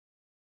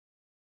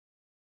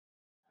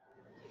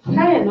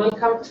Hi and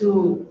welcome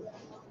to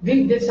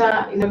Big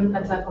Data in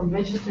Agriculture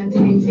Convention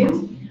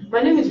 2018.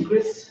 My name is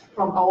Grace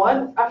from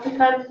AWAD,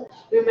 African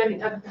Women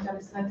in Agriculture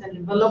Research and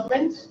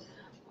Development,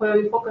 where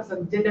we focus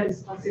on gender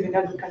responsive in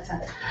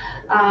agriculture.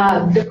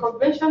 The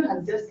convention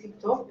has just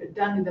kicked off,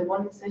 done in the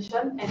morning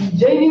session, and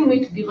joining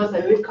me to give us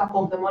a recap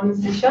of the morning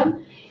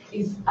session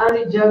is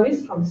Andy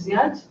Jarvis from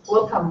CIAT.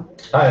 Welcome.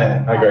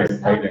 Hi Grace,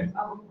 how are you doing?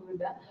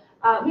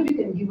 Maybe you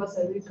can give us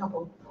a recap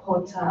of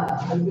what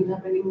has been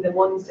happening in the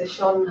morning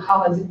session.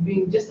 How has it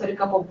been? Just a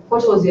recap of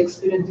what was your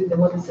experience in the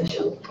morning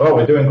session. Well,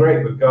 we're doing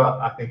great. We've got,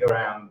 I think,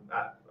 around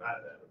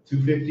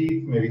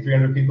 250, maybe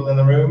 300 people in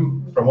the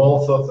room from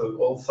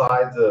all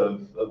sides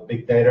of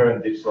big data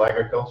and digital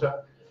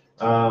agriculture.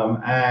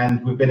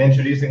 And we've been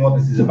introducing what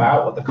this is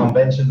about, what the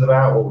convention's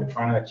about, what we're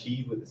trying to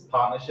achieve with this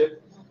partnership.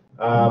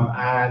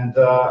 And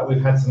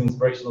we've had some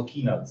inspirational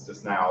keynotes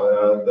just now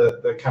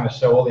that kind of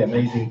show all the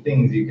amazing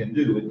things you can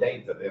do with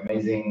data, the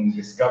amazing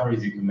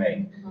discoveries you can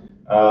make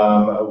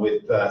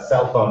with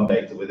cell phone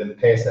data, with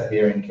M-Pesa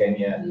here in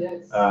Kenya.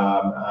 Yes.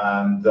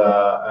 And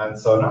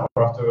so now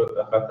we're off to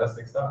a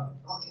fantastic start.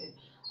 Okay.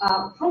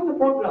 From the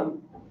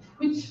program,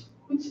 which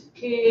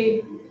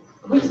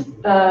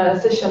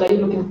session are you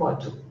looking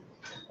forward to?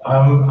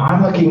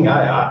 I'm looking.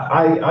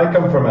 I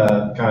come from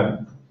a kind of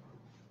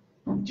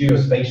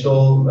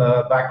geospatial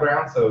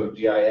background, so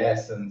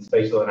GIS and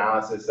spatial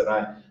analysis, and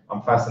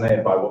I'm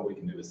fascinated by what we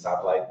can do with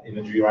satellite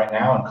imagery right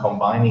now and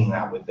combining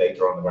that with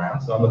data on the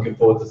ground. So I'm looking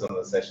forward to some of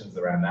the sessions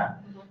around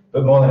that.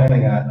 But more than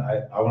anything,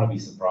 I want to be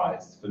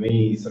surprised. For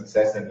me,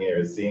 success in here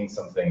is seeing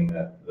something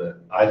that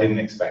I didn't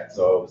expect.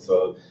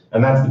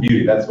 And that's the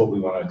beauty. That's what we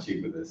want to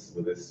achieve with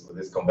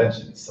this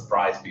convention: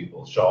 surprise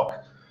people,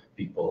 shock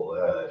people,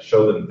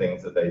 show them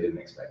things that they didn't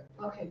expect.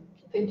 Okay,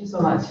 thank you so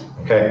much.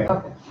 Okay.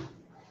 Okay.